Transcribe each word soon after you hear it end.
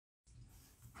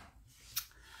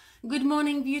Good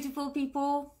morning, beautiful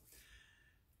people.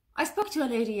 I spoke to a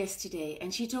lady yesterday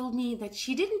and she told me that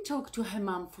she didn't talk to her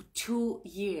mom for 2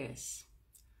 years.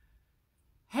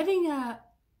 Having a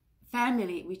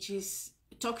family which is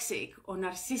toxic or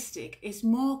narcissistic is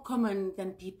more common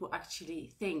than people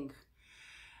actually think.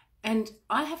 And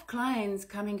I have clients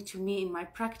coming to me in my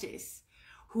practice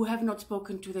who have not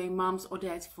spoken to their moms or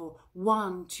dads for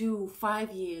 1, 2,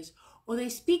 5 years, or they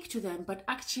speak to them, but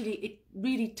actually it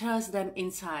really tears them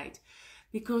inside,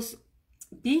 because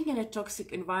being in a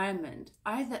toxic environment,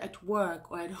 either at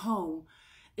work or at home,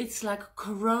 it's like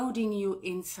corroding you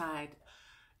inside.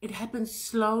 It happens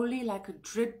slowly, like a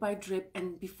drip by drip,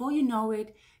 and before you know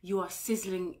it, you are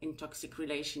sizzling in toxic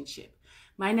relationship.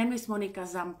 My name is Monica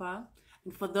Zampa,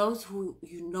 and for those who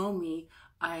you know me,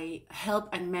 I help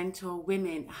and mentor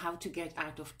women how to get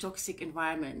out of toxic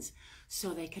environments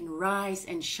so they can rise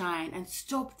and shine and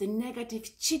stop the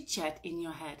negative chit-chat in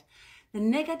your head. The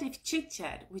negative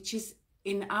chit-chat, which is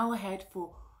in our head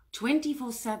for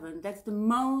 24/7, that's the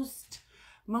most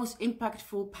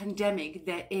impactful pandemic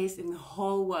there is in the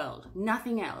whole world.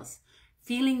 Nothing else.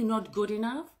 Feeling not good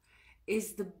enough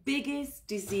is the biggest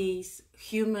disease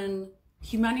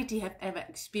humanity have ever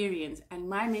experienced. And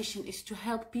my mission is to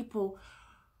help people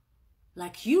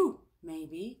like you,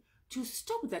 maybe, to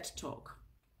stop that talk.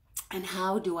 And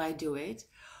how do I do it?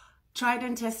 Tried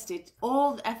and tested.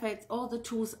 All the efforts, all the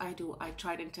tools I do, I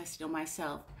tried and tested on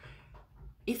myself.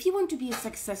 If you want to be a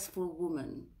successful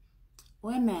woman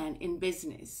or a man in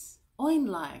business or in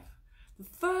life, the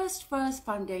first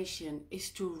foundation is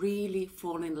to really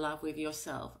fall in love with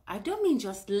yourself. I don't mean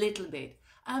just a little bit.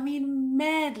 I mean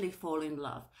madly fall in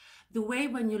love. The way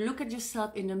when you look at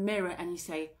yourself in the mirror and you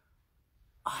say,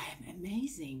 I am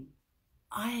amazing.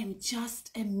 I am just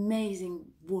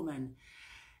amazing woman.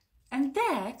 And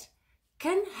that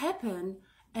can happen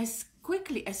as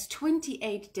quickly as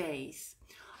 28 days.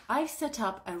 I've set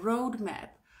up a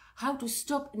roadmap how to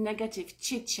stop negative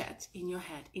chit-chat in your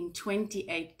head in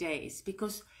 28 days,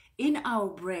 because in our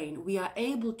brain we are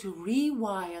able to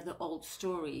rewire the old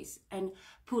stories and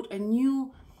put a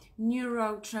new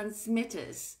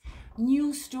neurotransmitters,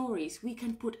 new stories. We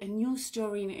can put a new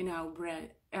story in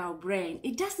our brain.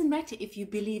 It doesn't matter if you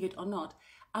believe it or not.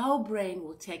 Our brain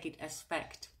will take it as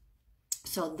fact.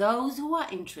 So those who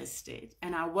are interested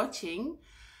and are watching,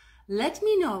 let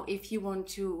me know if you want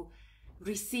to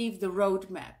receive the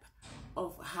roadmap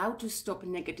of how to stop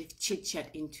negative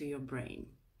chit-chat into your brain,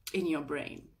 in your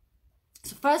brain.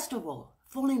 So first of all,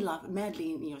 fall in love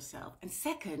madly in yourself. And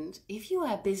second, if you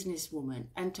are a businesswoman,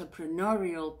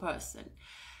 entrepreneurial person,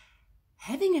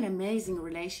 having an amazing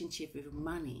relationship with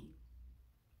money,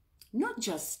 not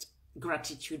just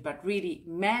gratitude, but really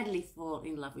madly fall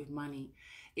in love with money,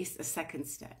 is a second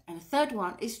step. And the third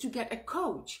one is to get a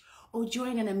coach or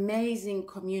join an amazing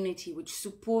community which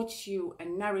supports you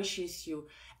and nourishes you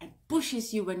and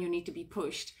pushes you when you need to be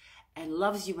pushed and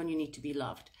loves you when you need to be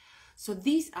loved. So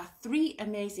these are 3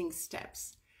 amazing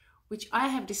steps which I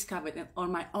have discovered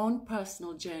on my own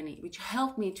personal journey, which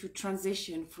helped me to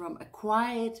transition from a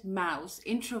quiet mouse,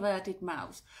 introverted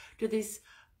mouse, to this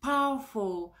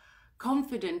powerful,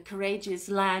 confident, courageous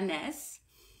lioness.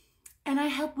 And I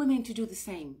help women to do the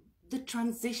same, the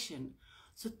transition.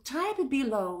 So type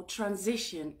below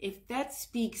transition if that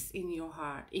speaks in your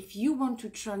heart. If you want to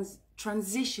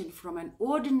transition from an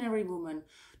ordinary woman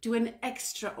to an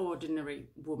extraordinary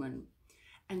woman.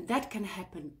 And that can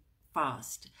happen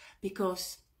fast,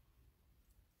 because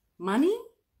money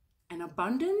and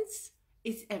abundance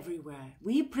is everywhere.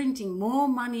 We're printing more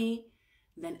money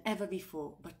than ever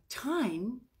before. But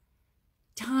time,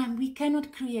 we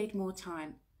cannot create more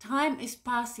time. Time is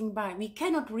passing by. We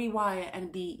cannot rewire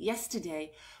and be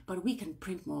yesterday, but we can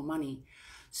print more money.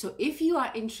 So if you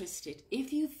are interested,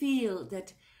 if you feel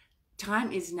that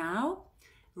time is now,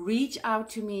 reach out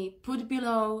to me, put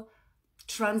below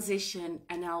transition,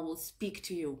 and I will speak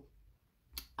to you.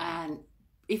 And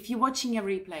if you're watching a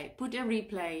replay, put a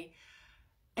replay,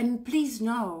 and please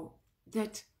know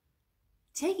that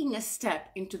taking a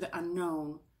step into the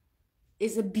unknown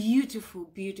is a beautiful,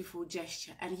 beautiful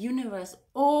gesture. And the universe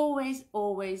always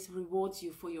rewards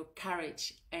you for your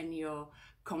courage and your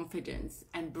confidence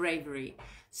and bravery.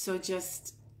 So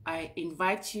I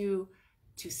invite you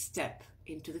to step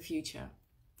into the future.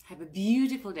 Have a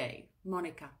beautiful day.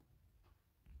 Monica.